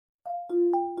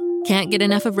Can't get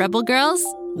enough of Rebel Girls?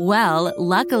 Well,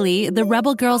 luckily, the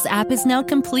Rebel Girls app is now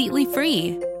completely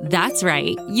free. That's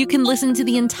right. You can listen to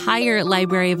the entire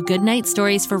library of goodnight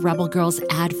stories for Rebel Girls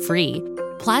ad-free.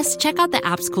 Plus, check out the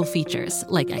app's cool features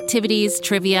like activities,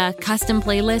 trivia, custom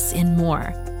playlists, and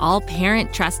more. All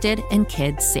parent-trusted and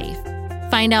kids-safe.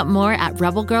 Find out more at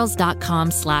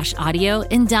rebelgirls.com/audio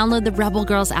and download the Rebel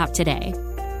Girls app today.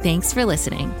 Thanks for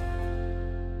listening.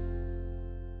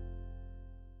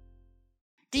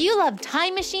 Do you love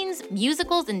time machines,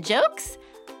 musicals, and jokes?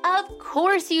 Of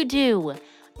course you do.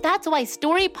 That's why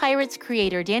Story Pirates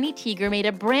creator Danny Teeger made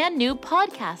a brand new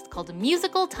podcast called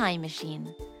Musical Time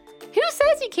Machine. Who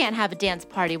says you can't have a dance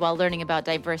party while learning about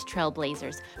diverse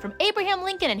trailblazers, from Abraham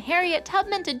Lincoln and Harriet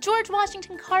Tubman to George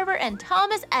Washington Carver and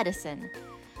Thomas Edison?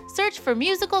 Search for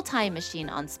Musical Time Machine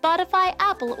on Spotify,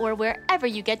 Apple, or wherever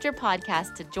you get your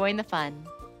podcasts to join the fun.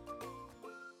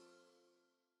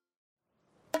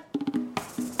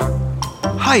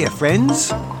 Hiya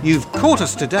friends, you've caught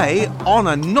us today on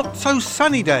a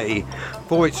not-so-sunny day,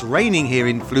 for it's raining here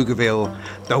in Pflugerville.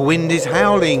 The wind is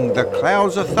howling, the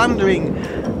clouds are thundering,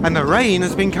 and the rain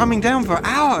has been coming down for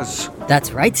hours.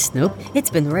 That's right, Snoop. It's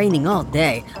been raining all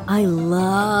day. I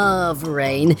love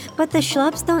rain, but the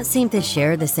schlubs don't seem to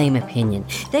share the same opinion.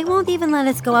 They won't even let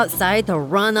us go outside to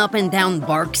run up and down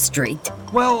Bark Street.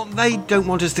 Well, they don't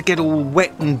want us to get all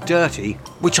wet and dirty,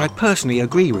 which I personally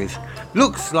agree with.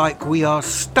 Looks like we are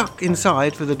stuck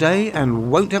inside for the day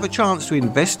and won't have a chance to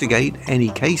investigate any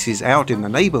cases out in the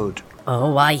neighborhood.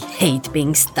 Oh, I hate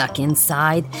being stuck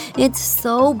inside. It's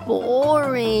so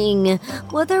boring.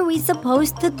 What are we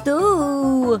supposed to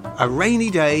do? A rainy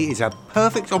day is a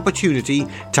perfect opportunity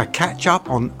to catch up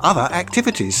on other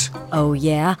activities. Oh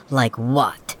yeah? Like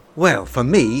what? Well, for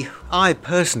me, I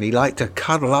personally like to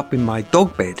cuddle up in my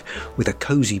dog bed with a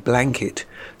cosy blanket,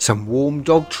 some warm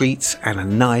dog treats and a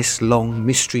nice long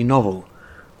mystery novel,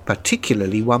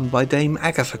 particularly one by Dame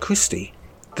Agatha Christie.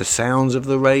 The sounds of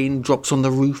the rain drops on the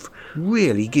roof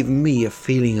really give me a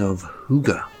feeling of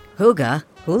hygge. Hygge?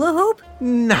 Hula hoop?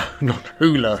 No, not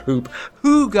hula hoop.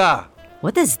 Hygge!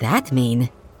 What does that mean?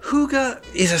 Hygge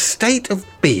is a state of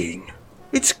being.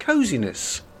 It's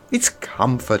coziness. It's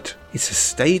comfort. It's a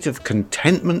state of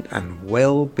contentment and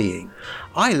well-being.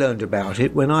 I learned about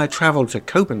it when I travelled to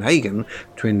Copenhagen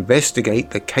to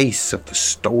investigate the case of the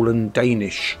stolen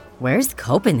Danish. Where's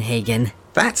Copenhagen?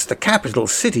 That's the capital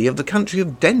city of the country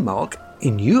of Denmark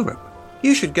in Europe.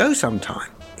 You should go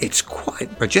sometime. It's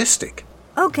quite majestic.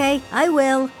 Okay, I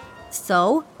will.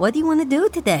 So, what do you want to do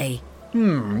today?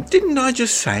 Didn't I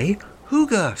just say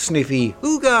hygge, Sniffy,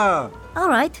 hygge? All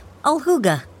right, I'll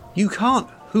hygge. You can't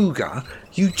hygge,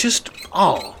 you just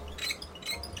are.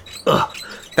 Ugh,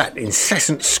 that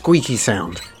incessant squeaky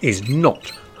sound is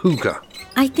not hygge.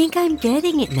 I think I'm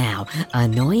getting it now.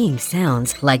 Annoying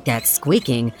sounds like that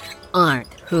squeaking aren't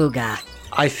hygge.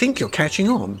 I think you're catching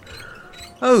on.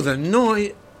 Oh, the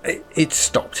noise... It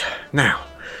stopped. Now,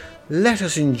 let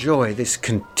us enjoy this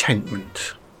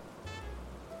contentment.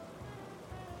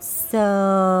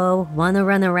 So, wanna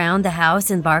run around the house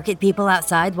and bark at people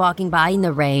outside walking by in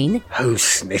the rain? Oh,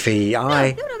 Sniffy,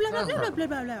 What's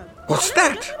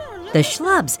that? The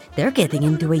schlubs, they're getting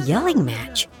into a yelling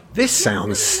match. This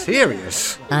sounds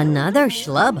serious. Another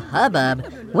schlub hubbub.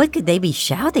 What could they be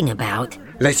shouting about?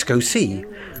 Let's go see.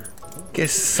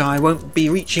 Guess I won't be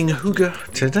reaching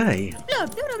hygge today.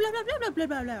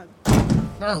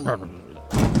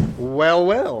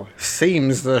 Well,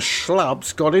 seems the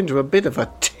schlubs got into a bit of a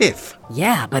tiff.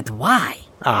 Yeah, but why?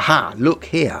 Aha, look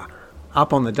here,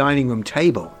 up on the dining room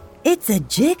table. It's a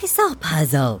jigsaw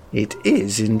puzzle. It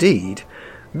is indeed.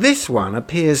 This one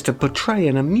appears to portray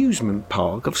an amusement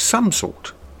park of some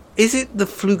sort. Is it the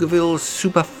Pflugerville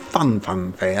Super Fun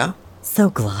Fair?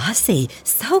 So glossy,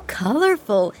 so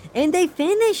colorful, and they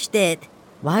finished it.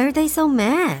 Why are they so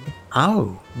mad?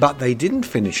 Oh, but they didn't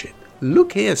finish it.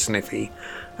 Look here, Sniffy.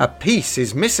 A piece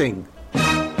is missing.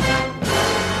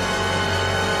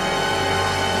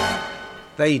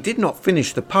 They did not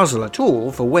finish the puzzle at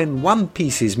all, for when one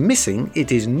piece is missing,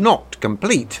 it is not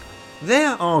complete.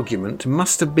 Their argument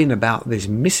must have been about this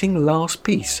missing last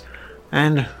piece,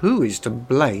 and who is to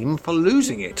blame for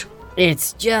losing it.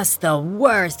 It's just the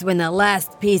worst when the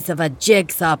last piece of a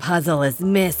jigsaw puzzle is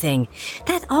missing.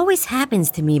 That always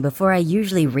happens to me before I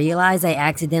usually realize I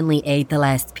accidentally ate the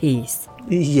last piece.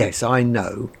 Yes, I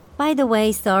know. By the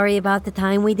way, sorry about the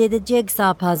time we did a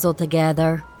jigsaw puzzle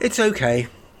together. It's okay.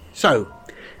 So,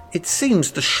 it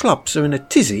seems the schlubs are in a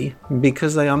tizzy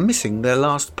because they are missing their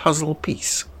last puzzle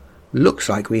piece. Looks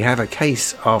like we have a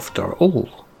case after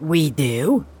all. We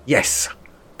do? Yes,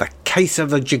 the case of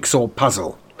the jigsaw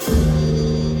puzzle.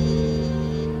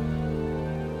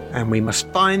 and we must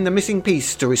find the missing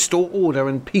piece to restore order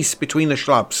and peace between the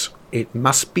shrubs. It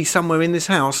must be somewhere in this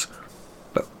house,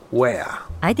 but where?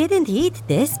 I didn't eat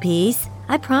this piece.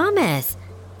 I promise.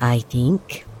 I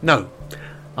think. No,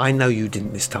 I know you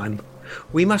didn't this time.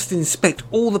 We must inspect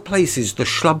all the places the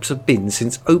shrubs have been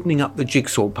since opening up the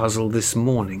jigsaw puzzle this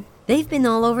morning. They've been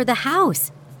all over the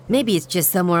house. Maybe it's just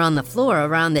somewhere on the floor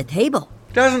around the table.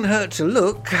 Doesn't hurt to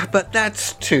look, but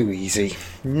that's too easy.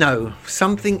 No,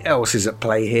 something else is at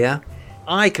play here.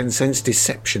 I can sense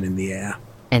deception in the air.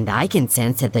 And I can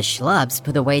sense that the schlubs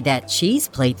put away that cheese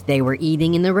plate they were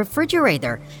eating in the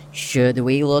refrigerator. Should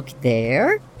we look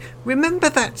there? Remember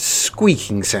that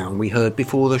squeaking sound we heard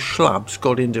before the schlubs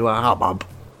got into a hubbub?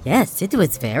 Yes, it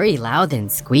was very loud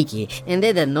and squeaky, and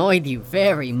it annoyed you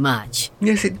very much.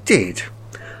 Yes, it did.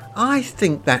 I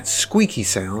think that squeaky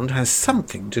sound has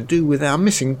something to do with our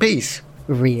missing piece.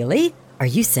 Really? Are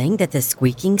you saying that the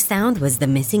squeaking sound was the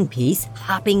missing piece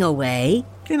hopping away?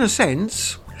 In a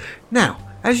sense. Now,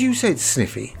 as you said,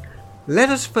 Sniffy, let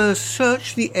us first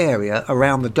search the area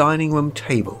around the dining room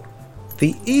table.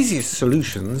 The easiest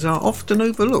solutions are often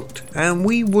overlooked, and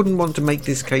we wouldn't want to make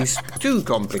this case too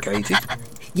complicated.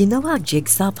 You know how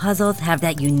jigsaw puzzles have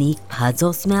that unique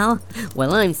puzzle smell?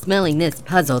 Well, I'm smelling this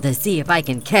puzzle to see if I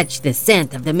can catch the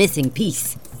scent of the missing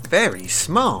piece. Very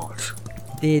smart.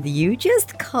 Did you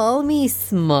just call me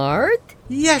smart?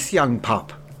 Yes, young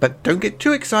pup, but don't get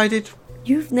too excited.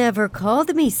 You've never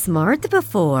called me smart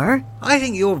before. I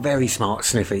think you're very smart,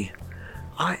 Sniffy.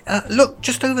 Look,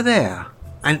 just over there.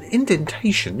 An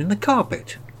indentation in the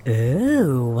carpet.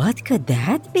 Oh, what could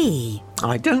that be?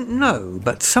 I don't know,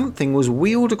 but something was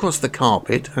wheeled across the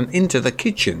carpet and into the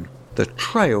kitchen. The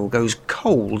trail goes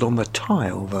cold on the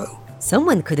tile, though.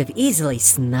 Someone could have easily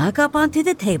snuck up onto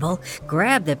the table,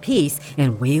 grabbed a piece,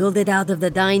 and wheeled it out of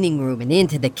the dining room and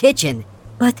into the kitchen.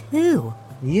 But who?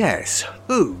 Yes,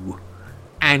 who?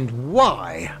 And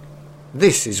why?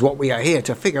 This is what we are here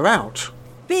to figure out.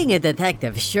 Being a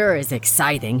detective sure is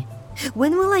exciting.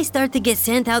 When will I start to get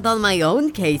sent out on my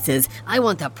own cases? I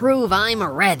want to prove I'm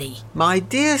ready. My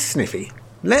dear Sniffy,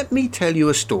 let me tell you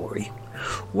a story.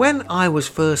 When I was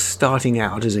first starting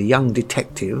out as a young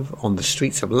detective on the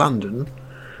streets of London,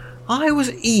 I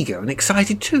was eager and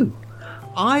excited too.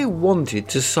 I wanted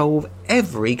to solve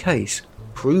every case,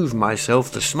 prove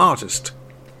myself the smartest.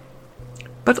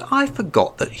 But I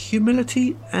forgot that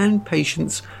humility and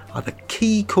patience are the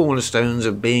key cornerstones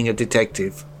of being a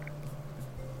detective.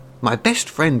 My best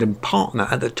friend and partner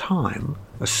at the time,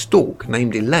 a stork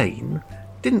named Elaine,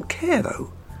 didn't care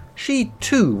though. She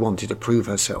too wanted to prove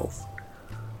herself,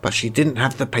 but she didn't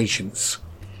have the patience.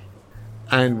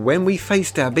 And when we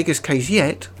faced our biggest case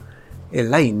yet,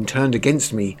 Elaine turned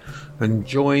against me and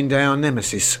joined our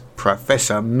nemesis,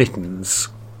 Professor Mittens.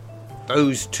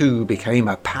 Those two became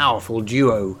a powerful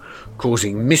duo,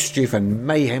 causing mischief and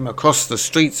mayhem across the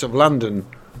streets of London,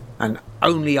 and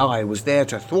only I was there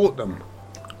to thwart them.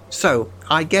 So,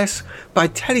 I guess, by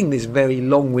telling this very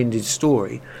long-winded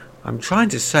story, I'm trying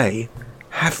to say,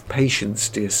 have patience,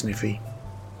 dear Sniffy.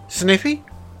 Sniffy?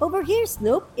 Over here,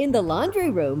 Snoop, in the laundry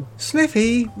room.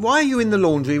 Sniffy, why are you in the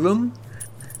laundry room?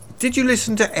 Did you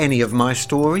listen to any of my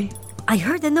story? I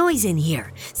heard a noise in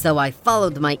here, so I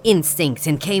followed my instincts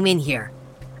and came in here.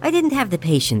 I didn't have the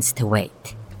patience to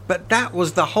wait. But that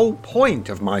was the whole point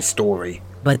of my story.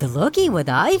 But looky what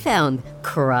I found.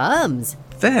 Crumbs.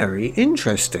 Very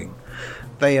interesting.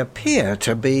 They appear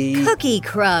to be... Cookie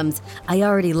crumbs. I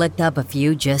already looked up a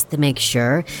few just to make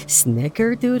sure.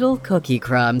 Snickerdoodle cookie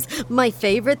crumbs. My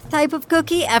favorite type of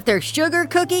cookie after sugar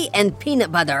cookie and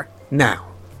peanut butter. Now,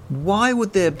 why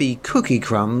would there be cookie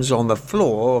crumbs on the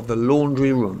floor of the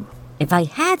laundry room? If I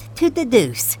had to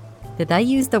deduce. Did I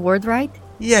use the word right?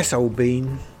 Yes, old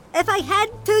bean. If I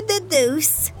had to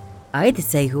deduce, I'd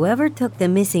say whoever took the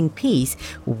missing piece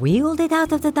wheeled it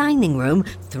out of the dining room,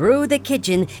 through the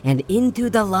kitchen, and into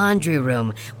the laundry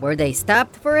room, where they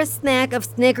stopped for a snack of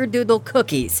snickerdoodle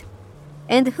cookies.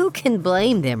 And who can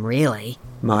blame them, really?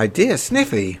 My dear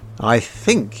Sniffy, I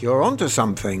think you're onto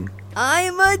something.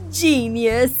 I'm a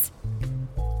genius!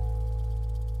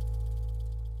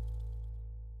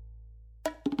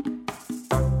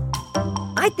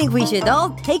 I think we should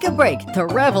all take a break to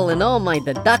revel in all my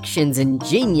deductions and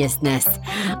geniusness.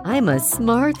 I'm a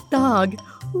smart dog.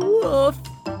 Woof.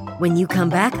 When you come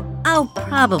back, I'll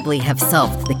probably have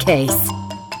solved the case.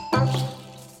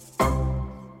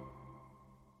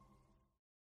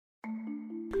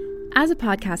 As a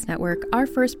podcast network, our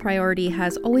first priority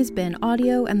has always been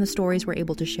audio and the stories we're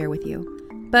able to share with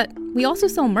you. But we also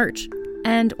sell merch,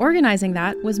 and organizing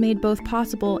that was made both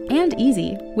possible and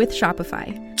easy with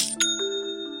Shopify.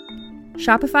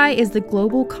 Shopify is the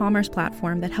global commerce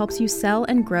platform that helps you sell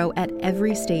and grow at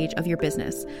every stage of your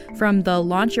business, from the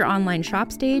launch your online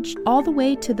shop stage all the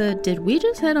way to the did we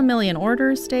just hit 1 million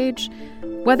orders stage.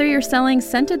 Whether you're selling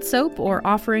scented soap or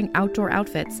offering outdoor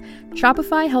outfits,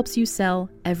 Shopify helps you sell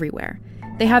everywhere.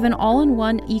 They have an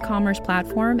all-in-one e-commerce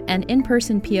platform and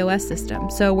in-person POS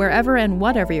system, so wherever and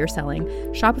whatever you're selling,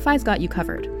 Shopify's got you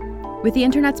covered. With the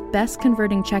internet's best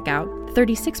converting checkout,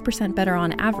 36% better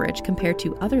on average compared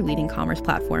to other leading commerce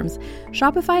platforms,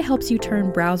 Shopify helps you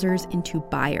turn browsers into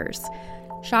buyers.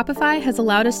 Shopify has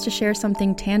allowed us to share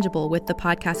something tangible with the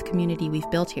podcast community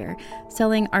we've built here,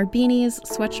 selling our beanies,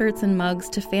 sweatshirts, and mugs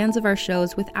to fans of our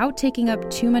shows without taking up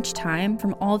too much time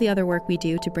from all the other work we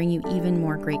do to bring you even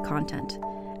more great content.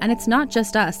 And it's not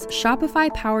just us.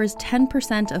 Shopify powers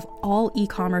 10% of all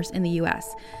e-commerce in the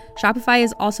US. Shopify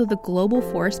is also the global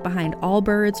force behind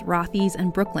Allbirds, Rothy's,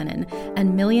 and Brooklinen,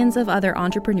 and millions of other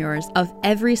entrepreneurs of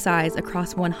every size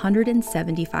across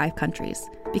 175 countries.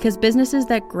 Because businesses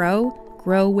that grow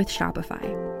with Shopify.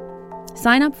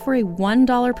 Sign up for a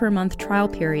 $1 per month trial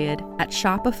period at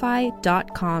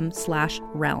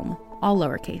shopify.com/realm, all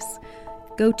lowercase.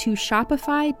 Go to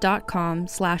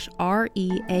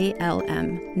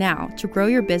shopify.com/REALM now to grow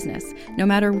your business, no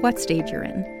matter what stage you're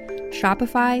in.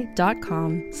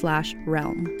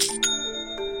 Shopify.com/realm.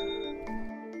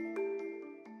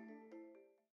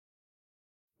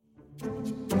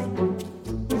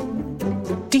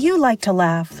 Do you like to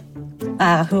laugh?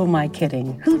 Who am I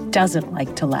kidding? Who doesn't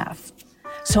like to laugh?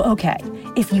 So, okay,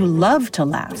 if you love to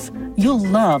laugh, you'll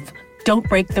love Don't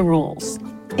Break the Rules.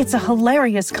 It's a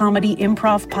hilarious comedy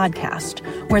improv podcast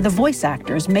where the voice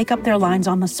actors make up their lines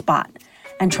on the spot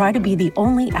and try to be the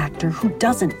only actor who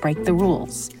doesn't break the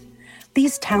rules.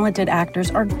 These talented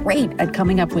actors are great at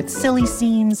coming up with silly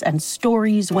scenes and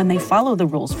stories when they follow the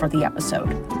rules for the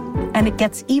episode. And it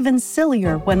gets even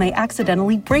sillier when they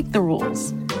accidentally break the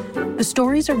rules. The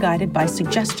stories are guided by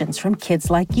suggestions from kids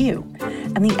like you,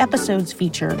 and the episodes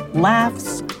feature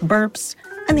laughs, burps,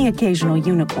 and the occasional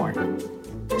unicorn.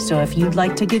 So if you'd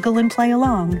like to giggle and play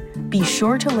along, be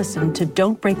sure to listen to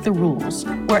Don't Break the Rules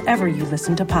wherever you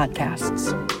listen to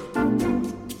podcasts.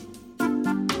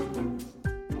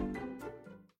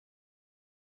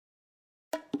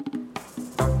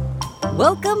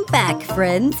 Welcome back,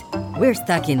 friends. We're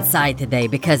stuck inside today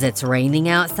because it's raining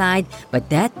outside, but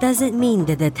that doesn't mean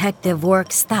the detective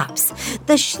work stops.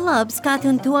 The schlubs got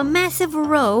into a massive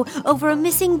row over a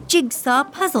missing Jigsaw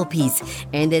puzzle piece,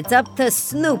 and it's up to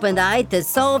Snoop and I to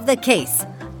solve the case.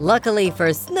 Luckily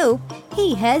for Snoop,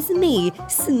 he has me,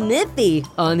 Sniffy,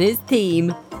 on his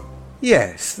team.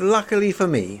 Yes, luckily for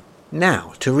me.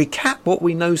 Now, to recap what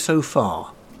we know so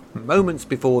far. Moments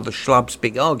before the schlub's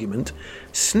big argument,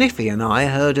 Sniffy and I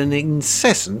heard an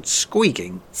incessant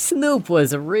squeaking. Snoop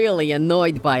was really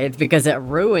annoyed by it because it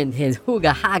ruined his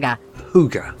hooga-haga.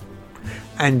 Hooga.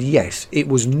 And yes, it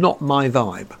was not my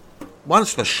vibe.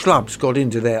 Once the schlubs got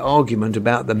into their argument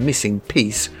about the missing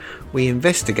piece, we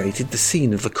investigated the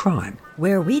scene of the crime.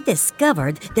 Where we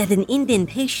discovered that an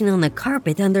indentation on the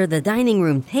carpet under the dining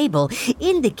room table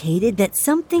indicated that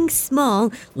something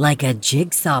small, like a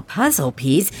jigsaw puzzle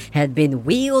piece, had been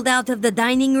wheeled out of the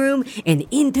dining room and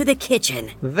into the kitchen.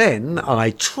 Then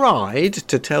I tried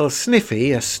to tell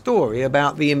Sniffy a story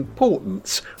about the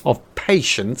importance of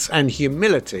patience and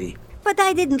humility. But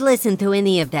I didn't listen to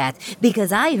any of that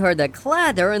because I heard a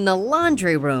clatter in the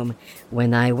laundry room.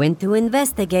 When I went to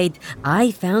investigate, I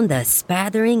found a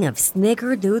spattering of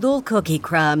snickerdoodle cookie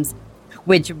crumbs.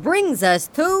 Which brings us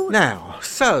to... Now,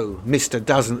 so Mr.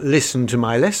 doesn't listen to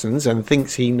my lessons and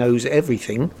thinks he knows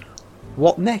everything.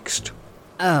 What next?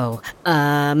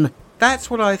 That's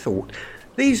what I thought.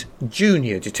 These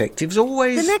junior detectives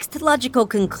always... The next logical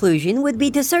conclusion would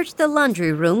be to search the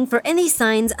laundry room for any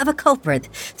signs of a culprit.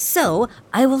 So,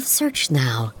 I will search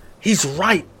now. He's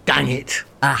right, dang it!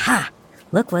 Aha!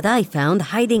 Look what I found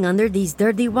hiding under these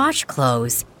dirty wash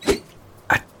clothes.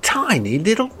 A tiny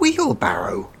little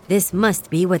wheelbarrow. This must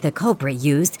be what the culprit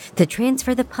used to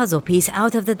transfer the puzzle piece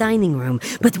out of the dining room.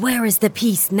 But where is the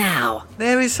piece now?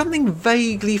 There is something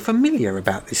vaguely familiar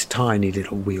about this tiny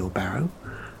little wheelbarrow.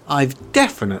 I've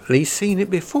definitely seen it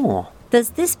before.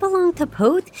 Does this belong to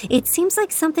Poot? It seems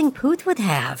like something Poot would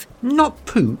have. Not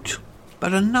Poot,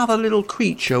 but another little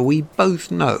creature we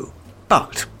both know.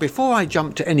 But before I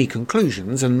jump to any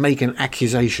conclusions and make an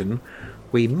accusation,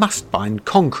 we must find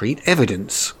concrete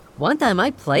evidence. One time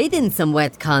I played in some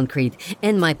wet concrete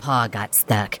and my paw got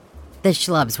stuck. The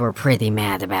schlubs were pretty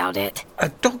mad about it. A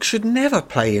dog should never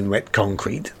play in wet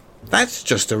concrete. That's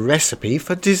just a recipe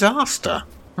for disaster.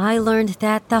 I learned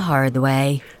that the hard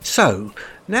way. So,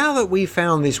 now that we've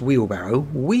found this wheelbarrow,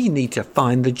 we need to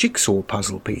find the jigsaw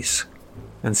puzzle piece.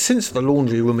 And since the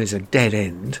laundry room is a dead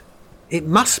end, it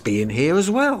must be in here as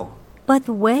well. But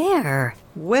where?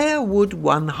 Where would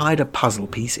one hide a puzzle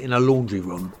piece in a laundry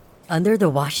room? Under the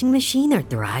washing machine or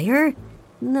dryer?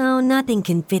 No, nothing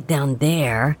can fit down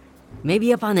there.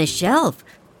 Maybe up on a shelf,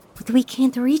 but we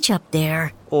can't reach up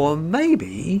there. Or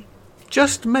maybe,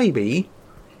 just maybe,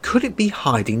 could it be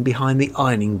hiding behind the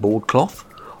ironing board cloth?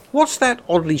 What's that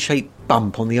oddly shaped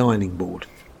bump on the ironing board?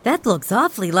 That looks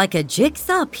awfully like a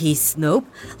jigsaw piece, Snoop.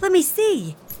 Let me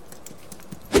see.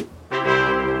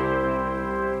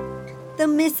 The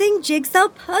missing jigsaw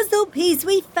puzzle piece.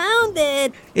 We found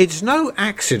it. It's no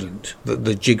accident that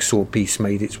the jigsaw piece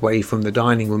made its way from the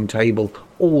dining room table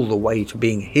all the way to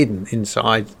being hidden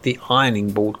inside the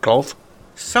ironing board cloth.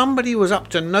 Somebody was up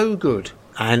to no good,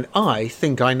 and I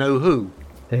think I know who.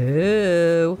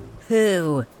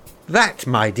 Who? That,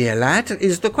 my dear lad,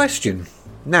 is the question.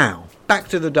 Now, back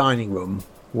to the dining room.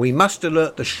 We must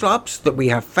alert the Schlubs that we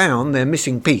have found their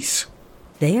missing piece.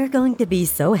 They are going to be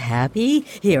so happy.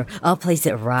 Here, I'll place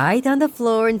it right on the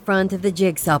floor in front of the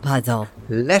jigsaw puzzle.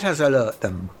 Let us alert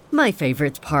them. My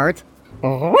favorite part.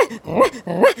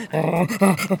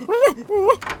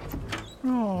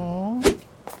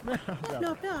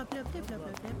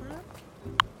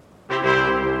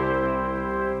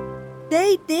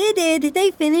 They did it! They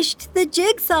finished the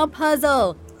jigsaw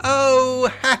puzzle!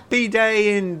 Oh, happy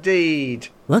day indeed.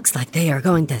 Looks like they are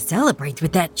going to celebrate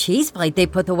with that cheese plate they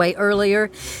put away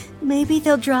earlier. Maybe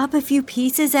they'll drop a few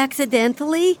pieces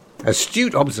accidentally?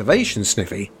 Astute observation,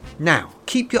 Sniffy. Now,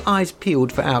 keep your eyes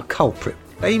peeled for our culprit.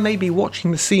 They may be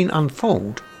watching the scene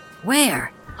unfold.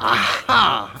 Where?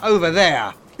 Aha! Over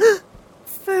there!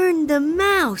 Fern the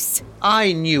mouse!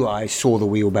 I knew I saw the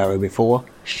wheelbarrow before.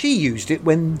 She used it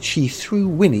when she threw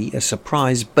Winnie a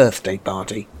surprise birthday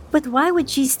party. But why would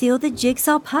she steal the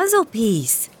jigsaw puzzle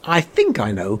piece? I think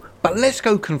I know, but let's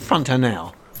go confront her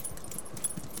now.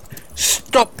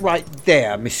 Stop right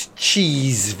there,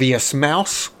 mischievous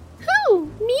mouse.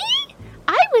 Who? Me?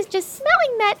 I was just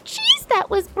smelling that cheese that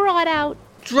was brought out.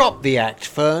 Drop the act,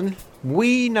 Fern.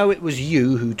 We know it was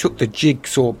you who took the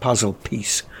jigsaw puzzle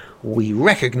piece. We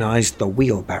recognized the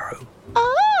wheelbarrow.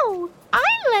 Oh, I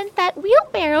lent that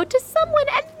wheelbarrow to someone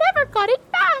and never got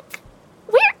it back.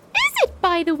 Where is it,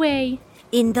 by the way?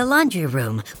 In the laundry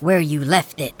room, where you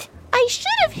left it. I should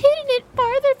have hidden it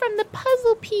farther from the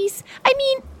puzzle piece.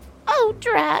 Oh,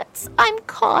 drats, I'm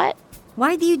caught.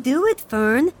 Why do you do it,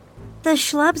 Fern? The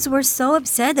Schlubs were so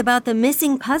upset about the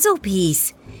missing puzzle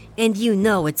piece. And you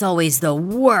know it's always the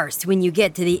worst when you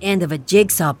get to the end of a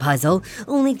jigsaw puzzle,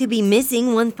 only to be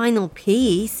missing one final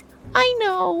piece. I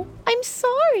know. I'm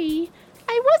sorry.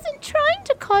 I wasn't trying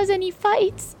to cause any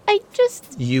fights.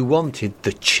 You wanted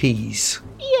the cheese.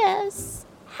 Yes.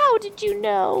 How did you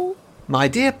know? My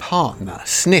dear partner,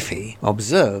 Sniffy,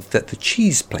 observed that the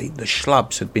cheese plate the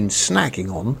Schlubs had been snacking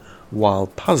on while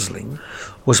puzzling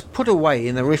was put away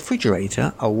in the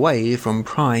refrigerator away from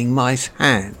prying mice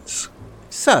hands.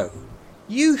 So,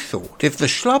 you thought if the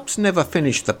Schlubs never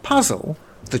finished the puzzle,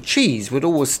 the cheese would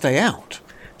always stay out,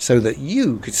 so that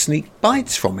you could sneak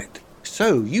bites from it.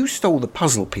 So you stole the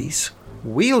puzzle piece,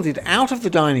 wheeled it out of the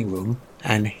dining room,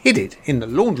 and hid it in the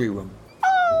laundry room.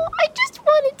 Oh, I just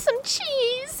wanted some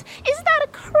cheese. Is that a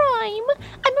crime?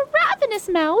 I'm a ravenous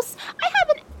mouse. I have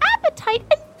an appetite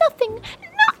and nothing,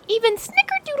 not even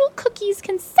snickerdoodle cookies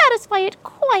can satisfy it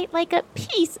quite like a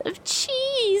piece of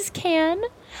cheese can.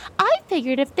 I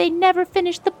figured if they never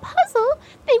finished the puzzle,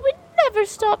 they would never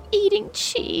stop eating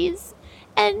cheese.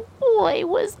 And boy,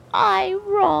 was I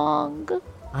wrong.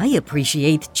 I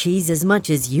appreciate cheese as much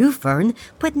as you, Fern,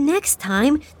 but next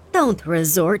time, don't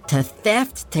resort to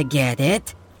theft to get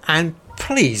it. And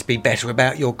please be better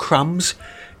about your crumbs.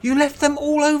 You left them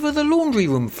all over the laundry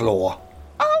room floor.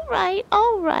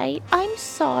 All right, I'm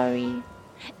sorry. And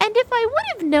if I would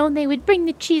have known they would bring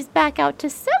the cheese back out to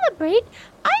celebrate,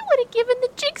 I would have given the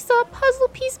jigsaw puzzle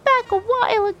piece back a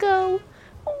while ago.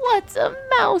 What's a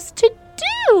mouse to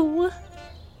do?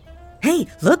 Hey,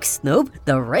 look, Snoop,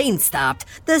 the rain stopped.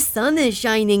 The sun is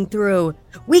shining through.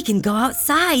 We can go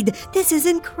outside. This is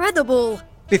incredible.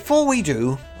 Before we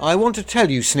do, I want to tell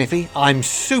you, Sniffy, I'm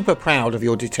super proud of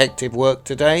your detective work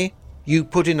today. You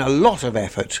put in a lot of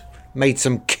effort, made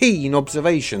some keen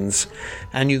observations,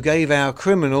 and you gave our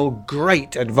criminal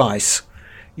great advice.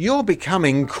 You're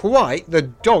becoming quite the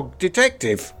dog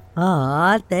detective.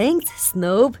 Aw, thanks,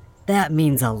 Snoop. That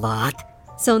means a lot.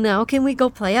 So now can we go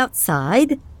play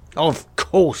outside? Of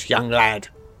course, young lad.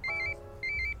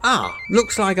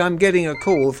 Looks like I'm getting a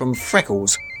call from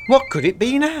Freckles. What could it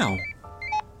be now?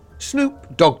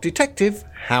 Snoop, Dog Detective.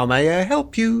 How may I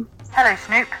help you? Hello,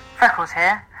 Snoop. Freckles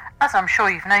here. As I'm sure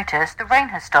you've noticed, the rain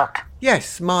has stopped.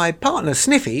 Yes, my partner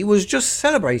Sniffy was just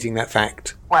celebrating that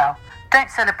fact. Well, don't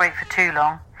celebrate for too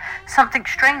long. Something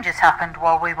strange has happened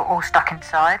while we were all stuck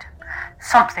inside.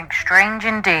 Something strange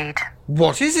indeed.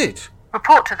 What is it?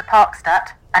 Report to the park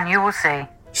stat, and you will see.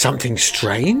 Something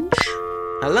strange?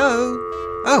 Hello?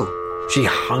 Oh, she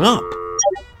hung up.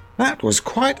 That was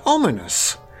quite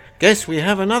ominous. Guess we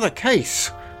have another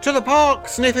case. To the park,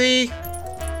 Sniffy!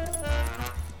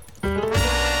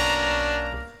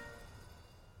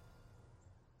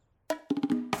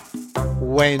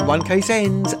 When one case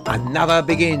ends, another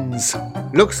begins.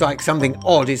 Looks like something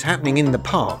odd is happening in the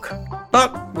park.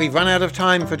 But we've run out of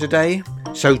time for today,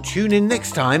 so tune in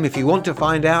next time if you want to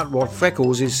find out what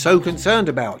Freckles is so concerned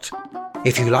about.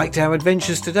 If you liked our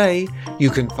adventures today, you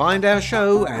can find our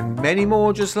show and many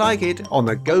more just like it on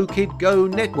the Go Kid Go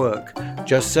network.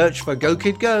 Just search for Go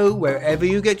Kid Go wherever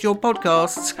you get your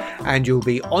podcasts and you'll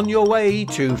be on your way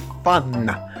to fun.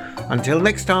 Until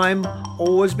next time,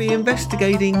 always be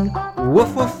investigating.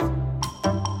 Woof woof.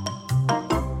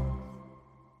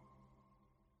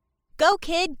 Go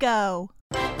Kid Go!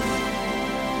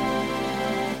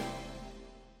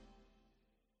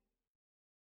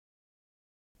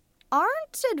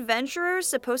 Aren't adventurers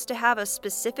supposed to have a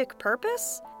specific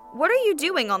purpose? What are you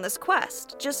doing on this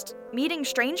quest? Just meeting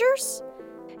strangers?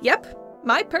 Yep,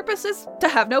 my purpose is to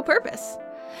have no purpose.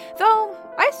 Though,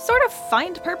 I sort of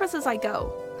find purpose as I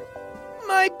go.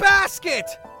 My basket!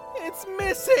 It's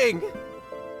missing!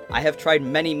 I have tried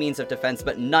many means of defense,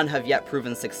 but none have yet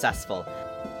proven successful.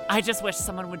 I just wish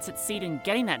someone would succeed in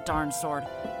getting that darn sword.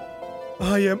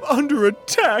 I am under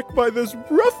attack by this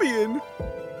ruffian!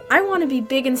 I want to be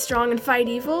big and strong and fight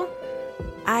evil.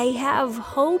 I have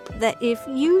hope that if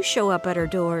you show up at her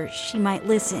door, she might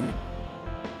listen.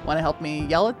 Want to help me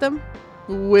yell at them?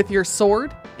 With your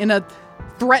sword? In a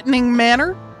threatening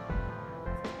manner?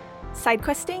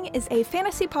 Sidequesting is a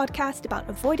fantasy podcast about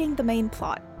avoiding the main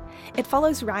plot. It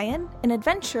follows Ryan, an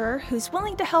adventurer who's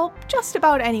willing to help just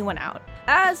about anyone out,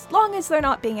 as long as they're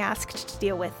not being asked to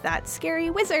deal with that scary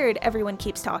wizard everyone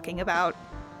keeps talking about.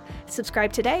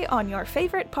 Subscribe today on your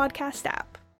favorite podcast app.